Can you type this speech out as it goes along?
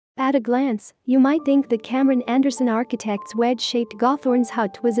At a glance, you might think that Cameron Anderson Architects' wedge-shaped Gawthorne's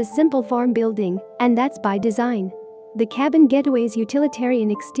hut was a simple farm building, and that's by design. The Cabin Getaway's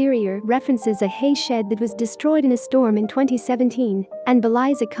utilitarian exterior references a hay shed that was destroyed in a storm in 2017 and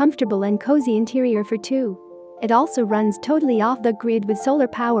belies a comfortable and cozy interior for two. It also runs totally off the grid with solar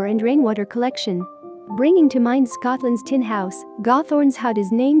power and rainwater collection. Bringing to mind Scotland's tin house, Gawthorne's hut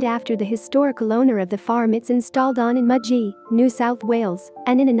is named after the historical owner of the farm it's installed on in Mudgee, New South Wales,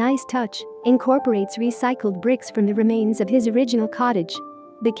 and in a nice touch, incorporates recycled bricks from the remains of his original cottage.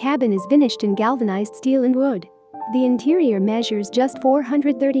 The cabin is finished in galvanized steel and wood. The interior measures just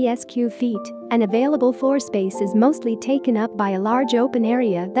 430 sq feet, and available floor space is mostly taken up by a large open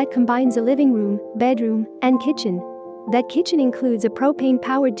area that combines a living room, bedroom, and kitchen. That kitchen includes a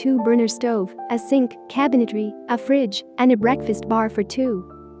propane-powered two-burner stove, a sink, cabinetry, a fridge, and a breakfast bar for two.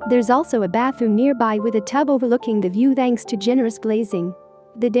 There's also a bathroom nearby with a tub overlooking the view thanks to generous glazing.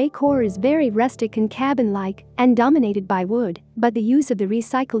 The decor is very rustic and cabin-like and dominated by wood, but the use of the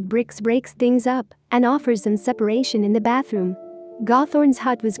recycled bricks breaks things up and offers some separation in the bathroom. Gawthorne's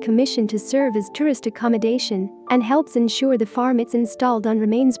hut was commissioned to serve as tourist accommodation and helps ensure the farm it's installed on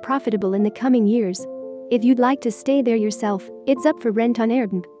remains profitable in the coming years. If you'd like to stay there yourself, it's up for rent on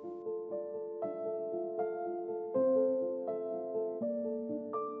Airbnb.